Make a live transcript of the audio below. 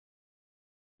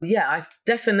Yeah, I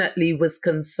definitely was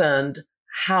concerned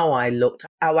how I looked,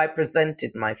 how I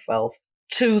presented myself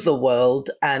to the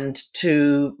world and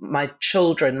to my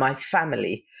children, my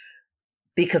family,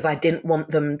 because I didn't want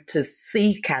them to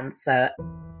see cancer.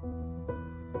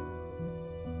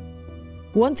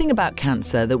 One thing about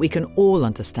cancer that we can all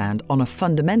understand on a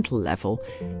fundamental level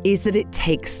is that it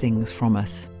takes things from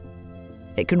us.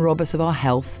 It can rob us of our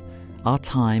health, our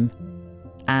time,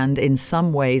 and in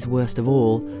some ways, worst of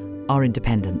all, our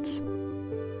independence.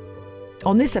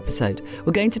 On this episode,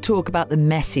 we're going to talk about the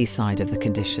messy side of the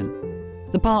condition,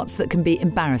 the parts that can be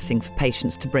embarrassing for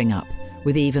patients to bring up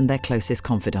with even their closest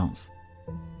confidants.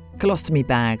 Colostomy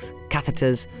bags,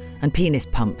 catheters, and penis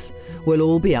pumps will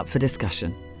all be up for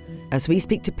discussion as we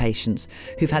speak to patients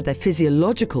who've had their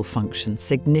physiological function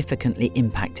significantly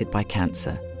impacted by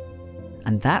cancer.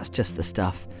 And that's just the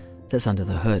stuff that's under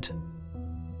the hood.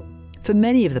 For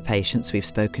many of the patients we've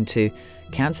spoken to,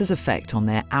 cancer's effect on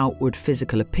their outward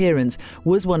physical appearance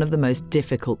was one of the most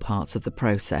difficult parts of the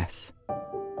process.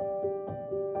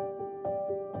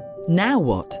 Now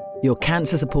What? Your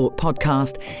Cancer Support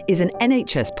podcast is an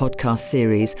NHS podcast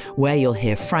series where you'll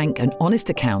hear frank and honest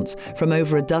accounts from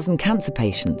over a dozen cancer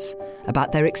patients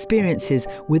about their experiences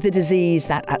with a disease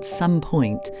that at some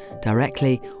point,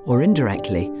 directly or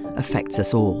indirectly, affects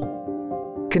us all.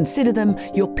 Consider them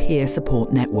your peer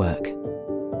support network.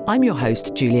 I'm your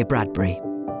host, Julia Bradbury.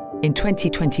 In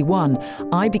 2021,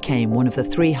 I became one of the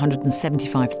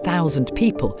 375,000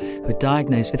 people who are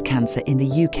diagnosed with cancer in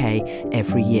the UK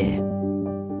every year.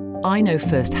 I know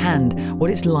firsthand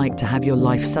what it's like to have your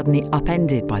life suddenly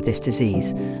upended by this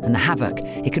disease and the havoc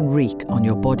it can wreak on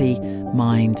your body,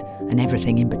 mind, and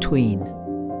everything in between.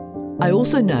 I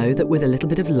also know that with a little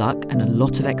bit of luck and a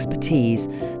lot of expertise,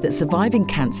 that surviving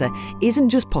cancer isn't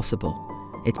just possible,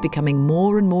 it's becoming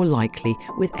more and more likely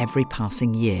with every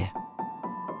passing year.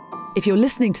 If you're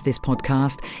listening to this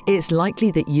podcast, it's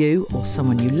likely that you or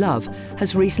someone you love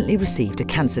has recently received a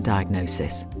cancer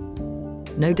diagnosis.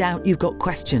 No doubt you've got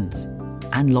questions,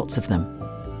 and lots of them.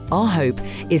 Our hope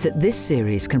is that this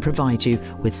series can provide you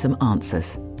with some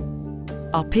answers.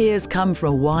 Our peers come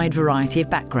from a wide variety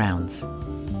of backgrounds.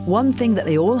 One thing that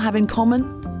they all have in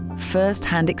common?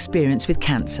 First-hand experience with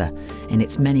cancer in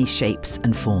its many shapes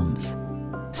and forms.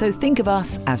 So think of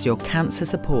us as your cancer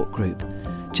support group,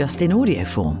 just in audio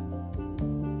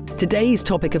form. Today's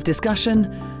topic of discussion,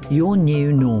 your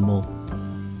new normal.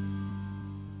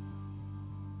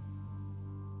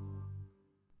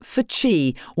 For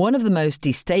Chi, one of the most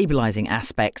destabilising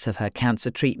aspects of her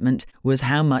cancer treatment was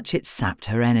how much it sapped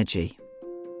her energy.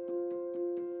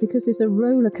 Because it's a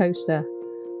roller coaster.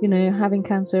 You know, having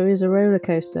cancer is a roller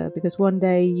coaster because one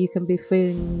day you can be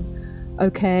feeling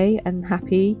okay and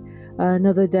happy.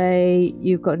 Another day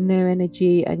you've got no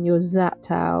energy and you're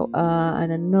zapped out.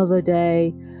 And another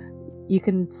day you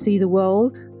can see the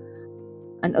world.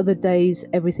 And other days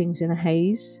everything's in a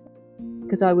haze.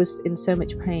 Because I was in so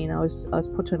much pain, I was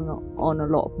putting on a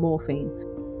lot of morphine.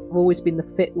 I've always been the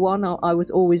fit one. I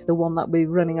was always the one that would be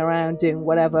running around doing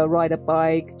whatever, ride a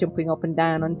bike, jumping up and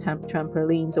down on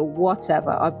trampolines or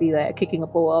whatever. I'd be there, kicking a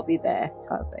ball, I'll be there,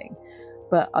 type of thing.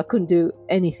 But I couldn't do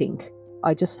anything.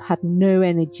 I just had no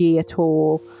energy at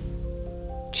all.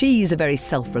 Chi is a very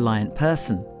self-reliant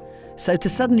person. So to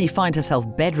suddenly find herself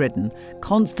bedridden,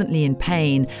 constantly in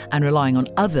pain and relying on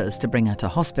others to bring her to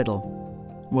hospital,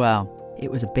 well,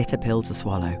 it was a bitter pill to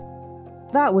swallow.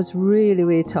 That was really,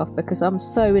 really tough because I'm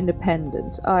so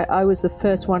independent. I was the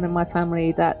first one in my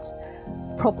family that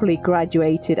properly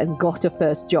graduated and got a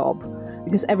first job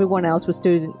because everyone else was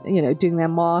doing their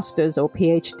masters or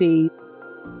PhD.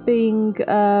 Being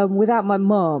without my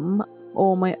mum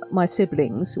or my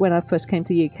siblings when I first came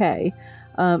to the UK,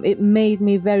 it made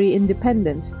me very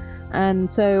independent. And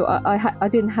so I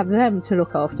didn't have them to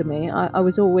look after me. I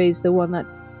was always the one that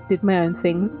did my own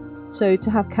thing. So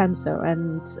to have cancer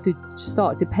and to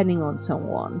start depending on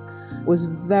someone was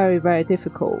very, very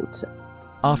difficult.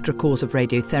 After a course of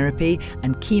radiotherapy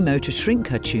and chemo to shrink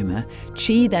her tumour,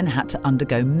 Chi then had to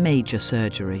undergo major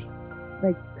surgery.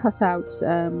 They cut out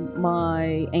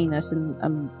my anus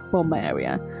and bum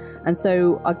area, and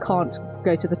so I can't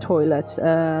go to the toilet,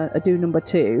 do number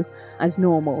 2 as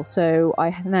normal. So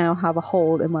I now have a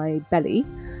hole in my belly,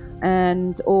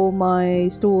 and all my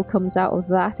stool comes out of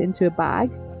that into a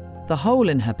bag. The hole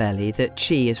in her belly that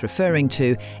Chi is referring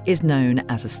to is known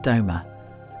as a stoma,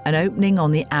 an opening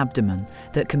on the abdomen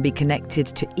that can be connected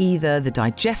to either the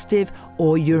digestive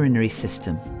or urinary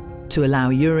system to allow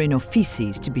urine or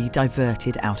feces to be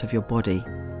diverted out of your body.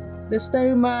 The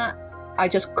stoma,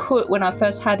 when I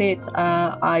first had it,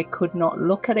 I could not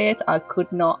look at it, I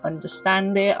could not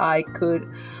understand it,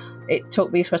 it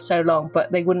took me for so long,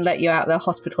 but they wouldn't let you out of the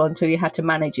hospital until you had to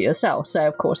manage it yourself. So,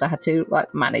 of course, I had to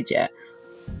manage it.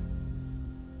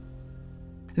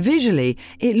 Visually,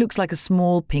 it looks like a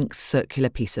small pink circular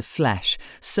piece of flesh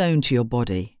sewn to your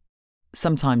body.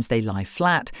 Sometimes they lie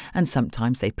flat and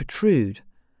sometimes they protrude.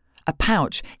 A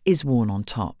pouch is worn on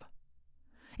top.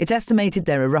 It's estimated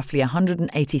there are roughly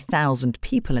 180,000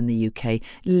 people in the UK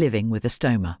living with a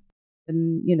stoma.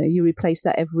 And, you replace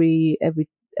that every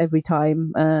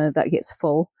time that gets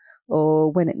full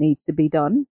or when it needs to be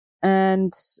done.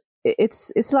 And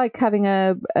it's like having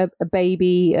a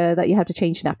baby that you have to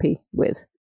change nappy with.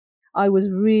 I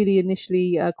was really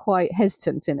initially quite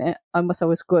hesitant in it. I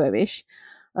was squirmish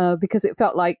because it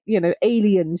felt like,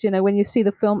 aliens, when you see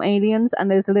the film Aliens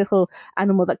and there's a little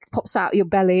animal that pops out your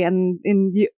belly and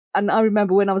I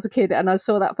remember when I was a kid and I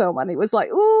saw that film and it was like,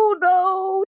 oh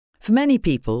no. For many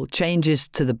people, changes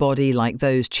to the body like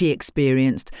those Chi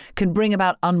experienced can bring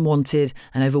about unwanted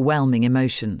and overwhelming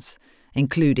emotions,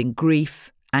 including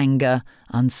grief, anger,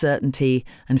 uncertainty,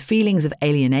 and feelings of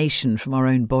alienation from our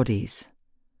own bodies.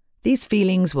 These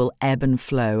feelings will ebb and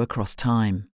flow across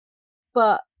time.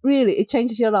 But really, it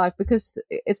changes your life because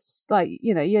it's like,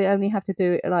 you only have to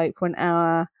do it for an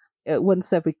hour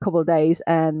once every couple of days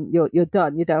and you're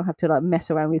done. You don't have to mess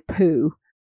around with poo.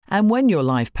 And when your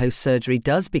life post-surgery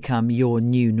does become your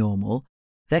new normal,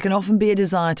 there can often be a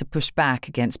desire to push back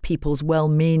against people's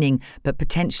well-meaning but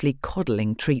potentially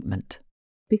coddling treatment.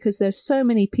 Because there's so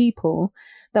many people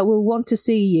that will want to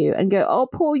see you and go, oh,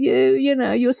 poor you,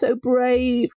 you're so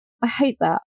brave. I hate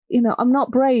that. I'm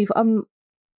not brave. I'm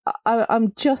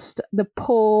just the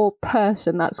poor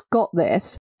person that's got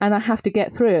this and I have to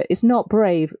get through it. It's not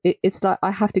brave. It's like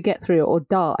I have to get through it or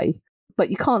die. But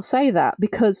you can't say that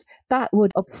because that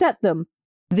would upset them.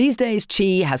 These days,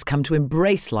 Chi has come to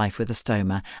embrace life with a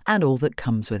stoma and all that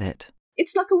comes with it.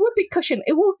 It's like a whoopee cushion.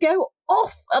 It will go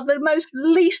off at the most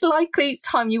least likely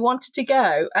time you want it to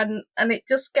go. And it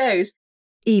just goes.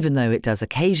 Even though it does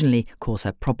occasionally cause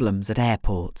her problems at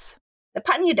airports. They're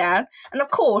patting you down. And of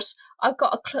course, I've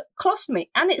got a colostomy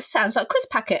and it sounds like a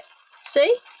crisp packet.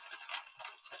 See?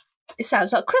 It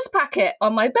sounds like a crisp packet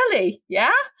on my belly.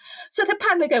 Yeah? So they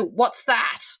pat and they go, what's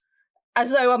that?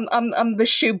 As though I'm the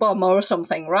shoe bomber or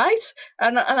something, right?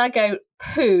 And I go,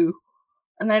 poo.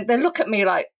 And then they look at me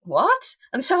like, what?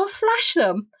 And so I flash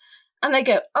them. And they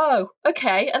go, oh,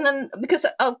 okay. And then because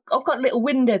I've got a little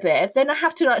window there, then I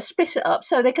have to split it up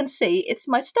so they can see it's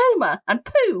my stoma and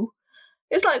poo.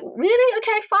 It's like, really?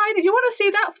 Okay, fine. If you want to see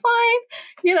that,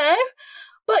 fine.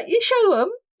 But you show them,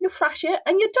 you flash it,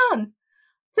 and you're done.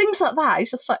 Things like that.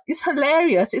 It's just it's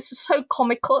hilarious. It's just so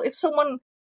comical. If someone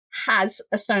has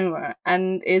a stoma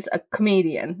and is a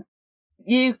comedian,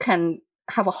 you can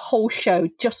have a whole show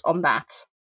just on that.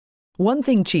 One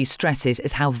thing Chi stresses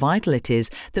is how vital it is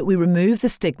that we remove the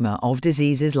stigma of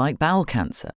diseases like bowel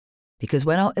cancer, because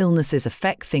when our illnesses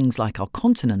affect things like our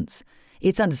continence,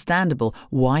 it's understandable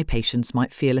why patients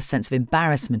might feel a sense of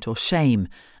embarrassment or shame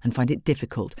and find it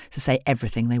difficult to say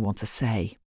everything they want to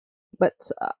say. But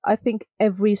I think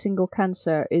every single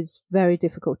cancer is very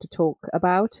difficult to talk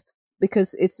about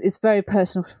because it's very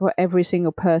personal for every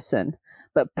single person.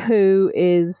 But poo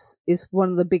is one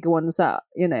of the bigger ones that,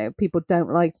 people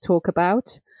don't like to talk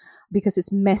about because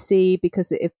it's messy,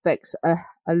 because it affects a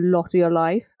lot of your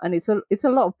life. And it's a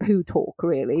lot of poo talk,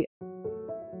 really.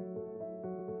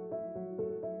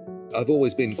 I've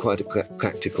always been quite a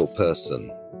practical person.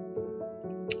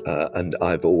 And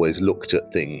I've always looked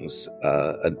at things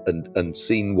and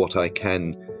seen what I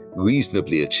can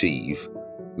reasonably achieve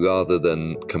rather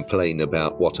than complain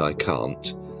about what I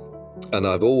can't. And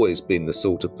I've always been the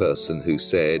sort of person who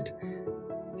said,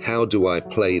 how do I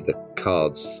play the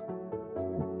cards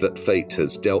that fate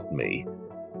has dealt me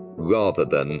rather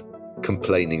than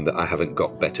complaining that I haven't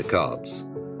got better cards?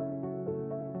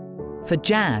 For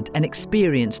Jad, an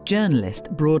experienced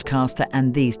journalist, broadcaster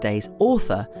and these days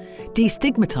author,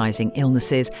 destigmatising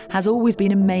illnesses has always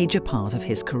been a major part of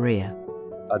his career.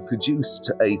 I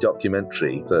produced a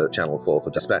documentary for Channel 4 for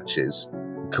Dispatches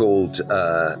called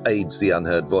AIDS, the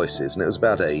Unheard Voices, and it was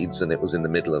about AIDS, and it was in the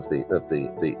middle of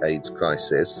the AIDS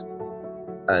crisis.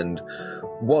 And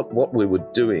what we were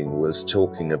doing was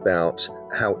talking about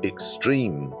how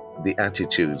extreme the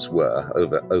attitudes were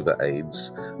over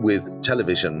AIDS, with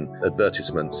television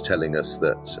advertisements telling us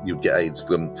that you'd get AIDS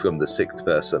from the sixth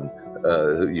person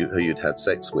who you'd had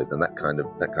sex with, and that kind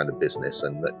of business,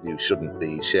 and that you shouldn't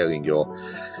be sharing your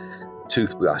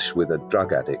toothbrush with a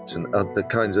drug addict, and other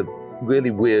kinds of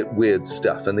really weird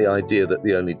stuff. And the idea that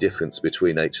the only difference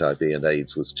between HIV and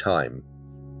AIDS was time.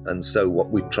 And so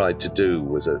what we tried to do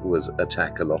was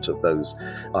attack a lot of those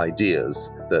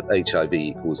ideas that HIV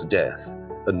equals death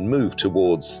and move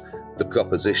towards the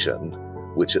proposition,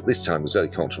 which at this time was very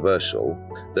controversial,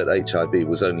 that HIV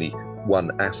was only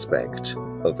one aspect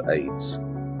of AIDS.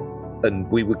 And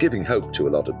we were giving hope to a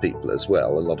lot of people as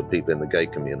well, a lot of people in the gay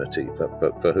community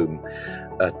for whom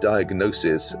a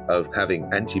diagnosis of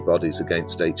having antibodies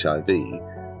against HIV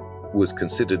was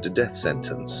considered a death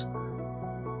sentence.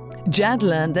 Jad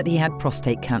learned that he had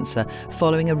prostate cancer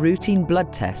following a routine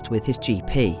blood test with his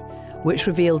GP, which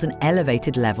revealed an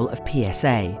elevated level of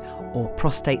PSA, or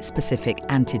prostate-specific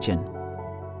antigen.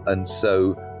 And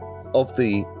so, of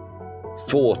the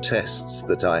 4 tests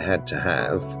that I had to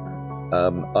have,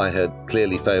 I had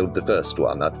clearly failed the first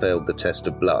one. I'd failed the test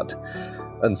of blood.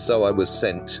 And so I was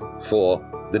sent for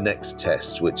the next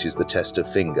test, which is the test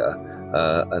of finger.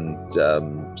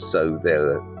 So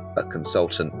there, a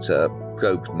consultant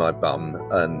probed my bum,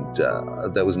 and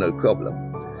there was no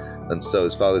problem. And so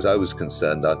as far as I was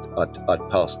concerned, I'd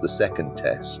passed the second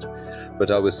test.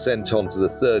 But I was sent on to the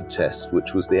third test,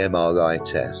 which was the MRI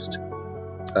test.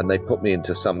 And they put me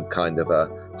into some kind of a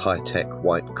high-tech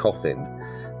white coffin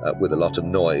with a lot of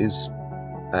noise.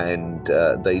 And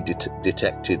they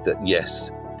detected that,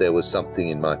 yes, there was something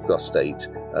in my prostate,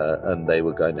 and they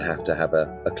were going to have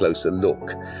a closer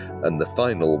look. And the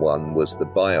final one was the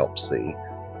biopsy.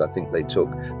 I think they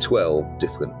took 12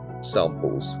 different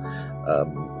samples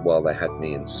while they had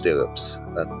me in stirrups,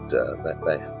 and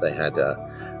they had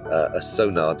a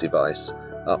sonar device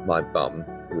up my bum,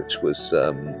 which was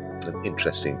an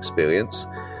interesting experience.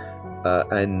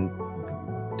 And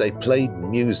they played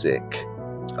music.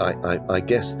 I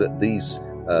guess that these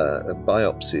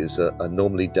biopsies are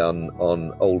normally done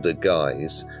on older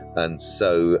guys, and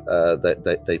so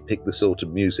they picked the sort of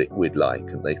music we'd like,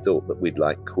 and they thought that we'd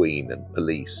like Queen and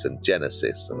Police and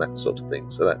Genesis and that sort of thing.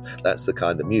 So that's the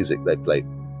kind of music they played.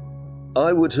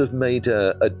 I would have made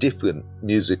a different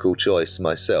musical choice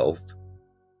myself.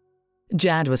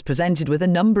 Jad was presented with a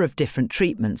number of different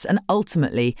treatments and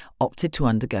ultimately opted to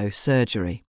undergo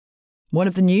surgery. One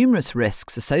of the numerous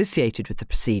risks associated with the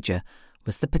procedure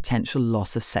was the potential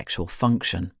loss of sexual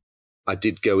function. I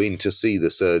did go in to see the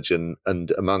surgeon,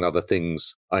 and among other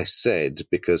things, I said,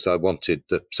 because I wanted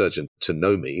the surgeon to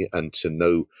know me and to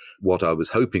know what I was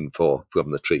hoping for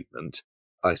from the treatment,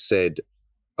 I said,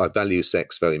 I value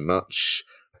sex very much.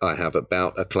 I have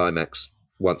about a climax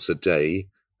once a day,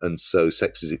 and so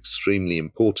sex is extremely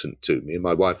important to me.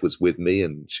 My wife was with me,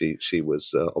 and she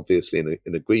was obviously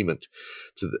in agreement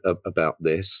about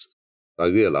this. I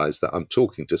realised that I'm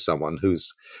talking to someone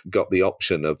who's got the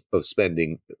option of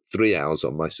spending 3 hours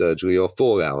on my surgery or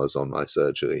 4 hours on my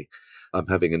surgery. I'm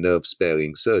having a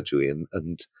nerve-sparing surgery,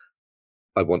 and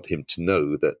I want him to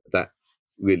know that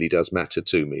really does matter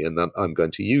to me, and that I'm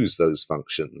going to use those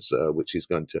functions, which is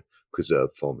going to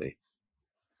preserve for me.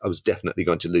 I was definitely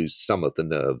going to lose some of the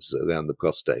nerves around the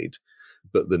prostate,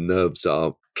 but the nerves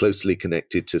are closely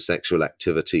connected to sexual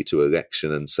activity, to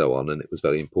erection and so on, and it was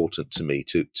very important to me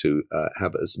to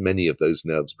have as many of those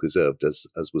nerves preserved as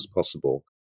was possible.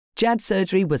 Jad's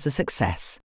surgery was a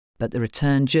success, but the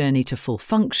return journey to full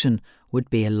function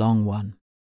would be a long one.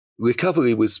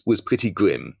 Recovery was pretty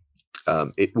grim.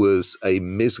 It was a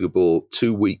miserable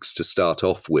 2 weeks to start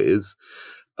off with,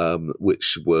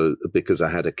 which were because I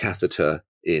had a catheter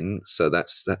in, so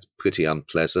that's pretty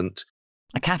unpleasant.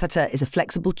 A catheter is a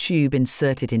flexible tube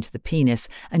inserted into the penis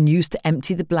and used to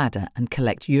empty the bladder and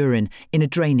collect urine in a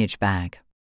drainage bag.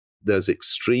 There's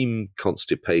extreme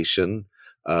constipation,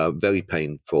 very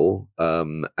painful,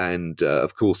 and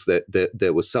of course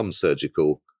there were some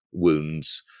surgical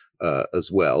wounds as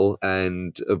well,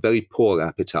 and a very poor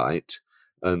appetite.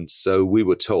 And so we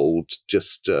were told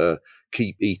just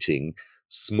keep eating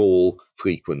small,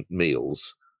 frequent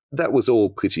meals. That was all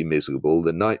pretty miserable.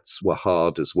 The nights were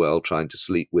hard as well, trying to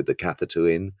sleep with the catheter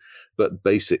in. But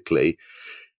basically,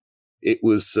 it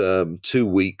was 2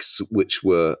 weeks which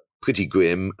were pretty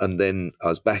grim. And then I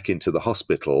was back into the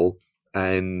hospital,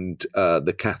 and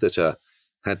the catheter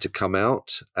had to come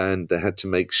out, and they had to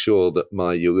make sure that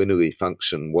my urinary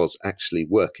function was actually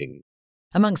working.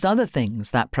 Amongst other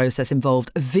things, that process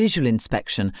involved a visual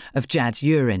inspection of Jad's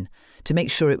urine to make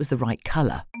sure it was the right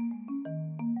colour.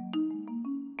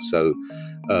 So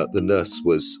the nurse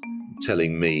was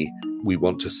telling me, we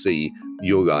want to see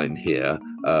urine here.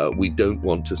 We don't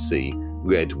want to see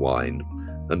red wine,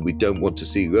 and we don't want to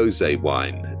see rosé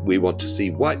wine. We want to see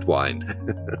white wine,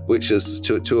 which is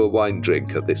to a wine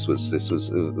drinker. This was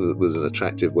an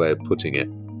attractive way of putting it.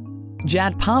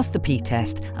 Jad passed the P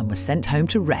test and was sent home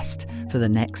to rest for the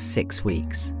next 6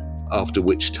 weeks. after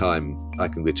which time I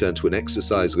can return to an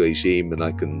exercise regime and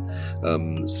I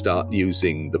can start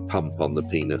using the pump on the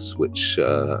penis, which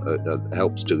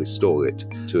helps to restore it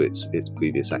to its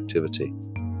previous activity.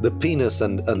 The penis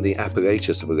and the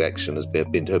apparatus of erection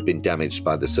have been damaged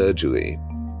by the surgery,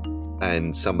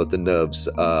 and some of the nerves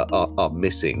are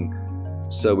missing.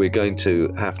 So we're going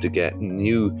to have to get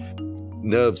new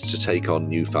nerves to take on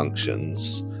new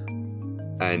functions,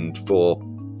 and for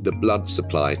the blood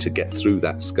supply to get through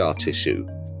that scar tissue.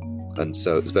 And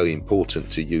so it's very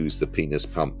important to use the penis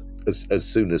pump as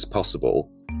soon as possible,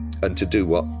 and to do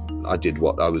what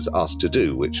I was asked to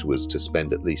do, which was to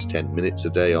spend at least 10 minutes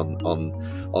a day on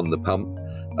the pump,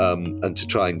 and to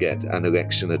try and get an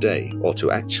erection a day, or to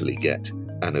actually get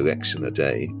an erection a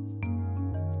day.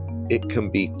 It can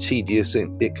be tedious,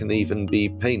 it can even be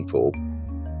painful,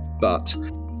 but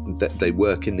that they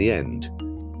work in the end.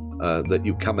 That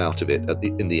you come out of it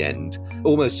in the end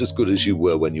almost as good as you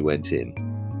were when you went in.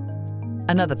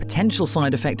 Another potential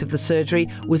side effect of the surgery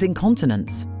was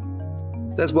incontinence.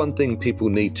 That's one thing people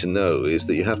need to know, is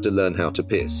that you have to learn how to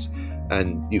piss.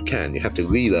 And you have to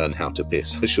relearn how to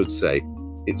piss, I should say.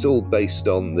 It's all based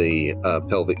on the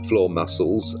pelvic floor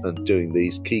muscles and doing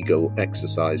these Kegel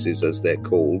exercises, as they're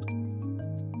called.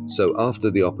 So after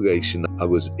the operation, I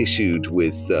was issued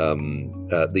with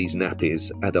these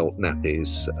nappies, adult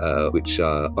nappies, which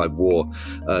I wore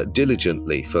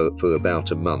diligently for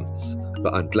about a month.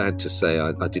 But I'm glad to say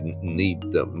I didn't need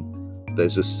them.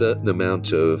 There's a certain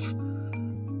amount of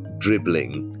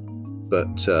dribbling,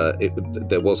 but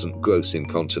there wasn't gross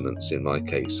incontinence in my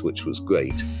case, which was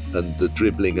great. And the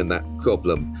dribbling and that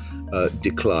problem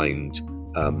declined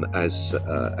as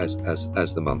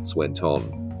the months went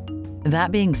on.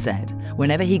 That being said,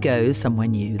 whenever he goes somewhere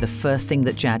new, the first thing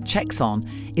that Jad checks on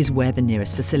is where the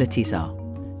nearest facilities are,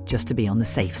 just to be on the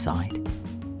safe side.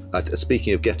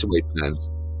 Speaking of getaway plans,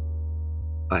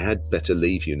 I had better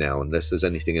leave you now, unless there's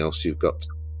anything else you've got.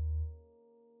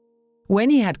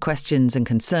 When he had questions and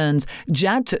concerns,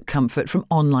 Jad took comfort from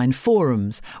online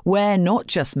forums, where not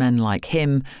just men like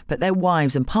him, but their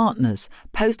wives and partners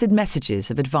posted messages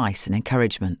of advice and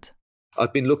encouragement.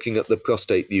 I've been looking at the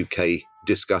Prostate UK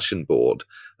discussion board,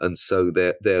 and so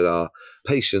there are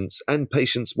patients and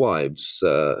patients' wives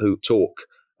who talk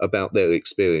about their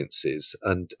experiences,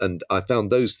 and I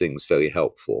found those things very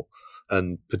helpful,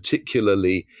 and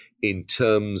particularly in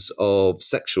terms of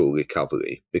sexual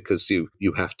recovery, because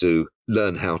you have to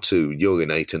learn how to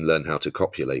urinate and learn how to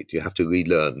copulate. You have to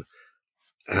relearn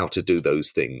how to do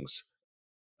those things,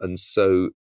 and so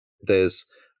there's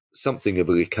something of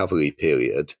a recovery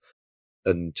period,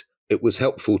 and it was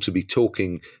helpful to be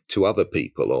talking to other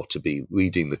people, or to be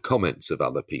reading the comments of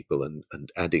other people and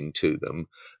adding to them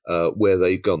where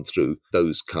they've gone through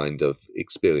those kind of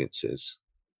experiences.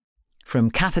 From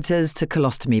catheters to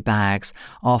colostomy bags,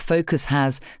 our focus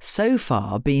has, so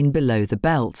far, been below the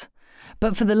belt.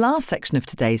 But for the last section of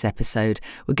today's episode,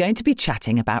 we're going to be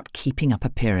chatting about keeping up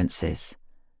appearances.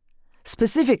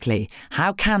 Specifically,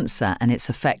 how cancer and its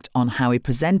effect on how we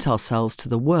present ourselves to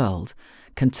the world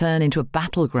can turn into a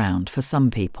battleground for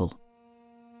some people.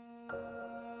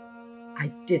 I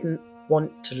didn't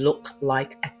want to look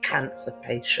like a cancer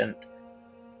patient.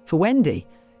 For Wendy,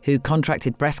 who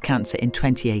contracted breast cancer in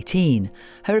 2018,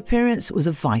 her appearance was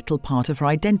a vital part of her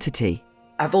identity.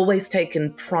 I've always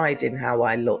taken pride in how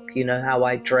I look, how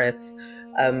I dress,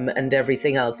 and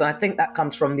everything else. And I think that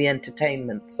comes from the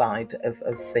entertainment side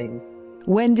of things.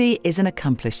 Wendy is an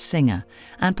accomplished singer,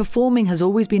 and performing has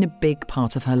always been a big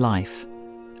part of her life.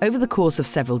 Over the course of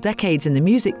several decades in the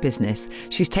music business,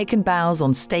 she's taken bows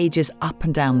on stages up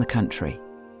and down the country.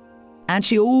 And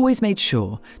she always made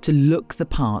sure to look the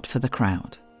part for the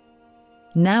crowd.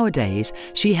 Nowadays,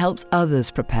 she helps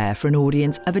others prepare for an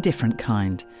audience of a different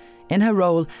kind, in her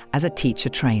role as a teacher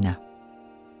trainer.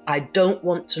 I don't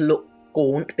want to look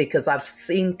gaunt, because I've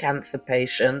seen cancer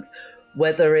patients,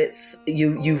 whether it's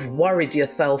you've worried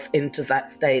yourself into that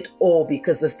state, or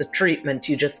because of the treatment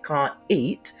you just can't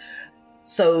eat.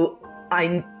 So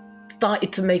I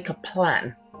started to make a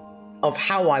plan of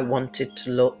how I wanted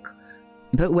to look.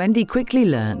 But Wendy quickly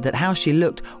learned that how she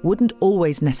looked wouldn't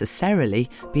always necessarily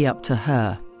be up to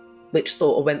her. Which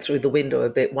sort of went through the window a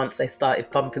bit once they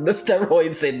started pumping the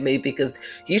steroids in me, because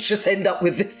you just end up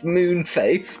with this moon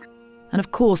face. And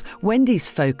of course, Wendy's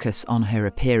focus on her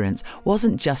appearance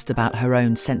wasn't just about her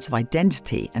own sense of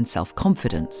identity and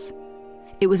self-confidence.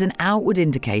 It was an outward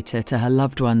indicator to her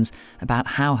loved ones about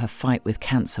how her fight with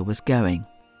cancer was going.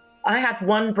 I had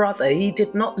one brother, he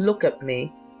did not look at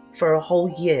me for a whole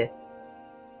year.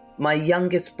 My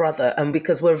youngest brother, and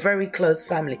because we're a very close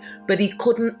family, but he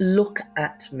couldn't look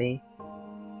at me.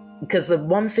 Because the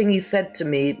one thing he said to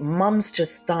me, Mum's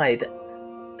just died,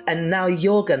 and now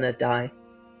you're going to die.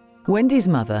 Wendy's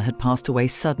mother had passed away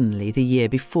suddenly the year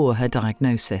before her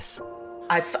diagnosis.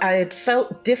 I had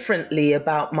felt differently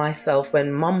about myself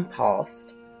when Mum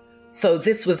passed. So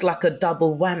this was like a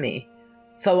double whammy.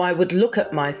 So I would look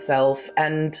at myself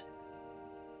and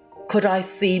could I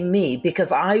see me?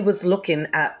 Because I was looking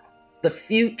at the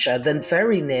future, the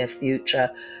very near future.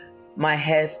 My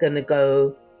hair's going to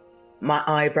go, my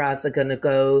eyebrows are going to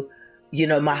go,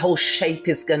 my whole shape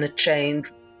is going to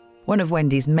change. One of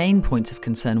Wendy's main points of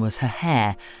concern was her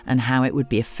hair and how it would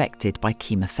be affected by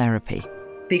chemotherapy.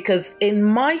 Because in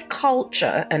my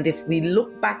culture, and if we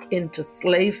look back into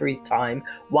slavery time,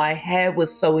 why hair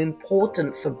was so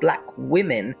important for Black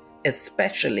women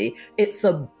especially, it's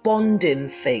a bonding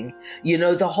thing,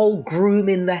 the whole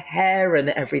grooming the hair and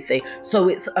everything. So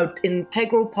it's an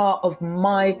integral part of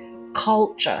my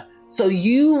culture. So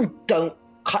you don't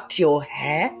cut your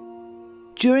hair.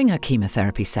 During her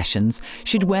chemotherapy sessions,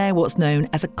 she'd wear what's known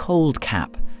as a cold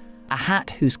cap, a hat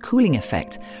whose cooling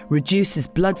effect reduces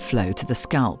blood flow to the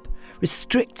scalp,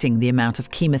 restricting the amount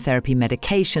of chemotherapy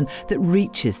medication that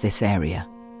reaches this area.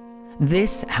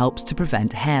 This helps to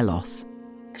prevent hair loss.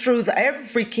 Through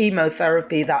every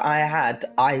chemotherapy that I had,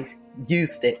 I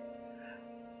used it.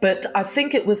 But I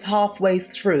think it was halfway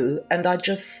through, and I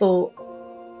just thought,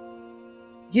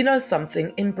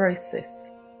 something, embrace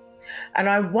this. And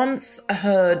I once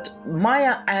heard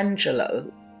Maya Angelou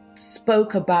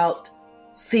spoke about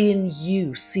seeing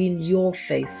you, seeing your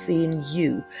face, seeing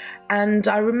you. And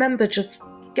I remember just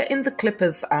getting the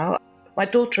clippers out. My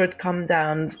daughter had come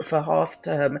down for half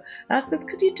term. And I says,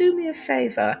 could you do me a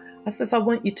favour? I says, I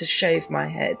want you to shave my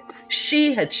head.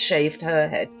 She had shaved her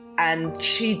head and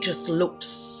she just looked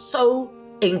so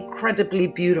incredibly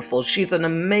beautiful. She's an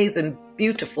amazing,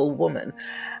 beautiful woman.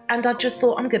 And I just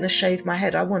thought, I'm going to shave my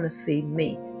head. I want to see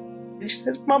me. And she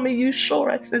says, Mum, are you sure?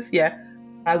 I says, yeah,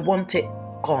 I want it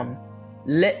gone.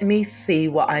 Let me see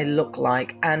what I look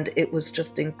like. And it was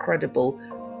just incredible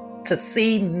to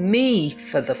see me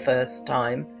for the first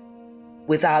time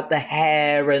without the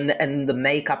hair and the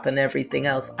makeup and everything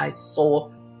else. I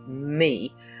saw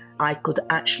me. I could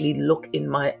actually look in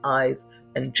my eyes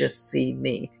and just see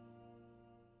me.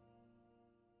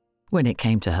 When it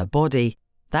came to her body,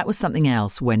 that was something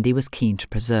else Wendy was keen to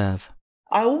preserve.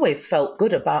 I always felt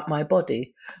good about my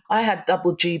body. I had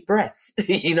double G breasts.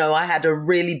 I had a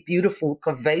really beautiful,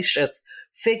 curvaceous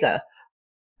figure.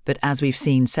 But as we've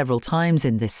seen several times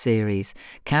in this series,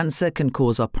 cancer can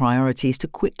cause our priorities to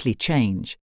quickly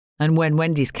change. And when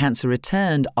Wendy's cancer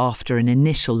returned after an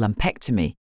initial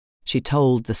lumpectomy, she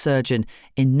told the surgeon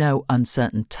in no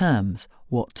uncertain terms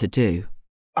what to do.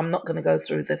 I'm not going to go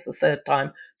through this a third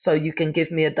time, so you can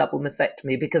give me a double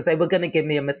mastectomy, because they were going to give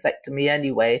me a mastectomy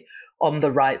anyway on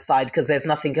the right side because there's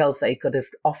nothing else they could have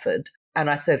offered. And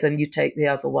I said, then you take the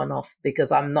other one off because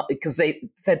they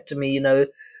said to me,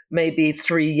 maybe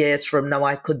 3 years from now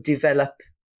I could develop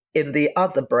in the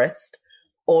other breast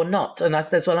or not. And I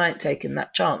said, well, I ain't taking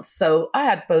that chance. So I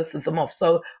had both of them off.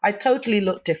 So I totally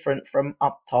look different from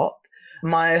up top.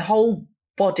 My whole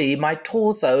body, my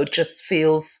torso just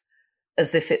feels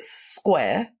as if it's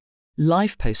square.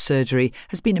 Life post-surgery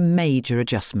has been a major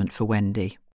adjustment for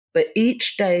Wendy. But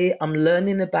each day I'm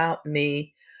learning about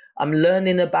me. I'm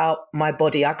learning about my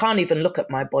body. I can't even look at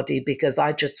my body because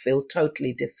I just feel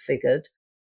totally disfigured.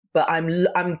 But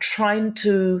I'm trying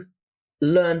to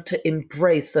learn to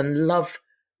embrace and love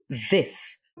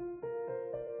this.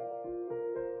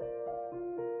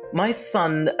 My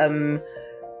son,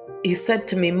 he said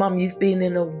to me, Mum, you've been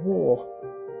in a war.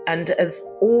 And as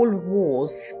all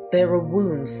wars, there are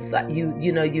wounds that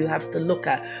you have to look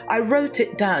at. I wrote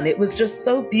it down. It was just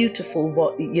so beautiful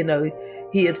what,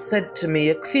 he had said to me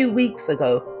a few weeks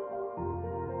ago.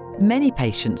 Many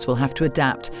patients will have to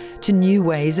adapt to new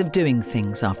ways of doing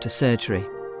things after surgery,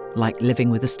 like living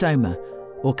with a stoma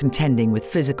or contending with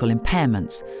physical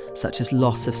impairments, such as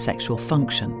loss of sexual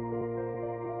function.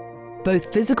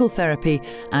 Both physical therapy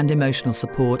and emotional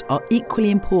support are equally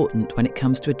important when it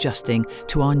comes to adjusting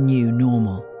to our new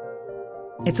normal.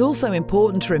 It's also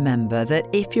important to remember that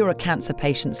if you're a cancer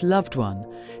patient's loved one,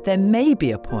 there may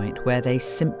be a point where they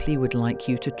simply would like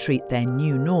you to treat their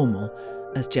new normal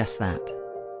as just that.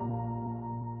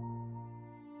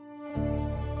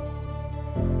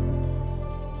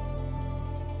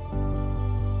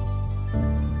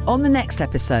 On the next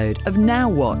episode of Now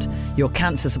What, your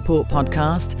cancer support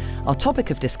podcast, our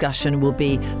topic of discussion will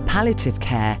be palliative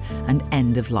care and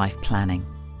end-of-life planning.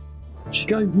 She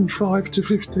gave me 5 to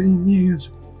 15 years.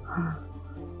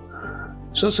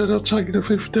 So I said I'd take it to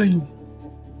 15.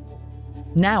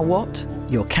 Now What?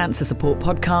 Your Cancer Support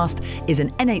Podcast is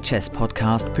an NHS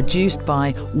podcast produced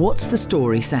by What's the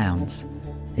Story Sounds.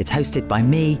 It's hosted by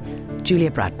me, Julia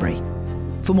Bradbury.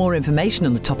 For more information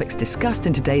on the topics discussed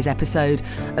in today's episode,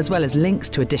 as well as links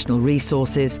to additional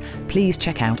resources, please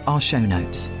check out our show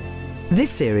notes.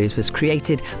 This series was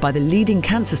created by the leading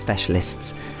cancer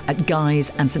specialists at Guy's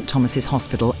and St Thomas's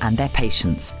Hospital and their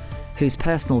patients, whose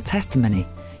personal testimony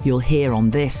you'll hear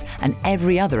on this and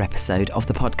every other episode of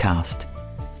the podcast.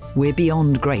 We're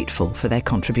beyond grateful for their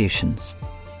contributions.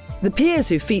 The peers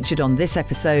who featured on this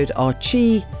episode are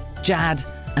Chi, Jad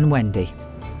and Wendy.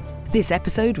 This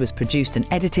episode was produced and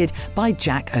edited by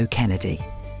Jack O'Kennedy.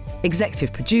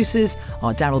 Executive producers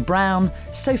are Daryl Brown,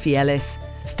 Sophie Ellis,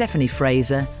 Stephanie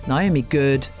Fraser, Naomi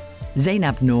Good,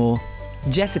 Zainab Noor,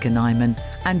 Jessica Nyman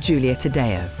and Julia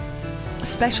Tadeo.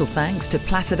 Special thanks to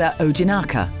Placida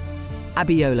Ojinaka,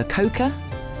 Abiola Coker,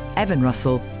 Evan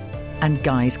Russell and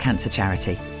Guy's Cancer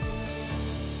Charity.